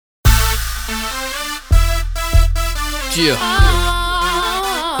Yeah.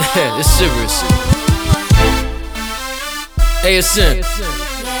 It's serious. ASN.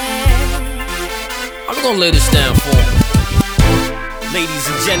 I'm gonna lay this down for him. Ladies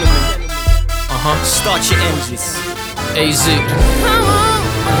and gentlemen, start your engines. AZ.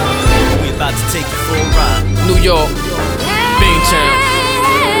 We about to take you for a ride. New York. Beantown.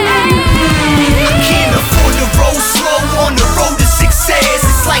 I can't afford to roll slow on the road to success.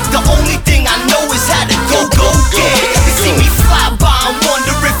 It's like the only thing I know is how to go get. They see me fly by and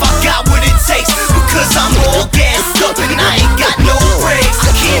wonder if I got what it takes, because I'm all gassed up and I ain't got no brakes.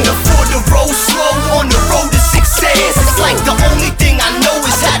 I can't afford to roll slow on the road to success. It's like the only thing I know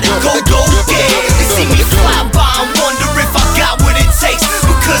is how to go get. They see me fly by and wonder if I got what it takes,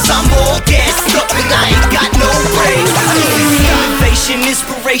 because I'm all gassed up and I ain't got no brakes. Innovation,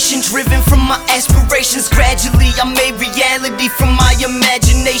 inspiration, driven from my aspirations. Gradually I made reality from my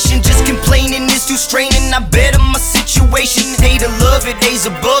imagination. Just complaining is too straining, I better my situation. Hate or love it, A's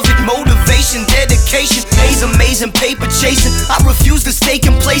above it. Motivation, dedication, A's amazing, paper chasing. I refuse to stay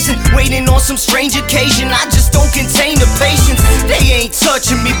complacent, waiting on some strange occasion. I just don't contain the patience. They ain't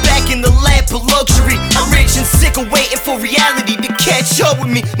touching me, back in the lap of luxury. I'm rich and sick of waiting for reality to catch up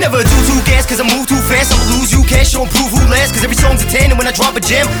with me. Never do too gas, cause I move too fast. I'ma lose you cash, show and prove who last. Cause every song's a 10, and when I drop a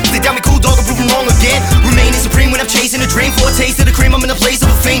gem, they down me cool dog, I'm proving wrong again. Remaining supreme when I'm chasing a dream. For a taste of the cream, I'm in a place of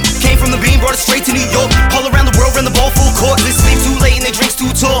a fiend. Came from the beam, brought it straight to New York. All around the world, ran the ball full court. They sleep too late and they drinks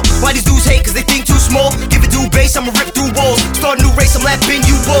too tall. Why these dudes hate? Cause they think too small. Give it due base, I'ma rip through walls. Start a new race, I'm lapping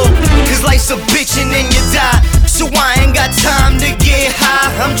you all. Cause life's a bitch and then you die. So I ain't got time to get high,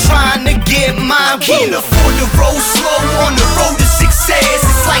 I'm trying to get mine. Can't afford to roll slow on the road to success.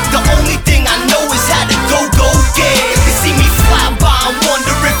 It's like the only thing I know is how to go get. They see me fly by and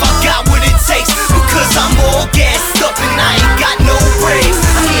wonder if I got what it takes, because I'm all gassed up and I ain't got no brakes.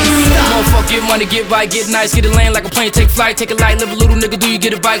 I can't stop. Motherfucker, get money, get right, get nice, get a land like a plane, take flight, take a light, live a little nigga, do you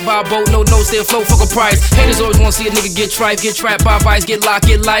get a bike, buy a boat, no, still float, fuck a price. Haters always wanna see a nigga get tripe, get trapped, buy vice, get locked,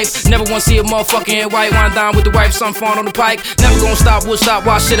 get life. Never wanna see a motherfucker in white, wine down with the wife, sun falling on the pike. Never gonna stop, wood stop,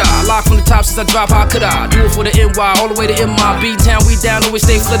 why should I? Lock from the top since I drop, how could I? Do it for the NY, all the way to MI, B-Town, we down, always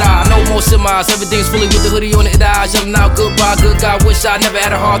stay flit eye. No more semis, everything's fully with the hoodie on the eyes. Yelling out goodbye, good guy, wish I never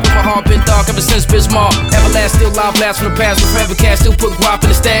had a heart, though my heart been dark ever since Bismarck. Everlast, still live, blast from the past, with forever cash, still put guap in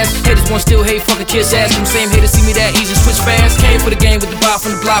the stash. Haters want still hate, fucking kiss ass. Them same haters see me that easy, switch fast. Came for the game with the bop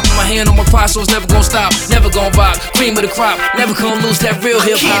from the block, with my hand on my pot, so it's never gonna stop. Never gonna rock, cream of the crop, never gonna lose that real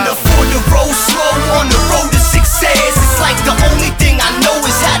hip hop. Can't afford to roll slow on the road to success. It's like the only thing I know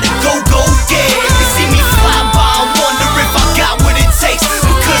is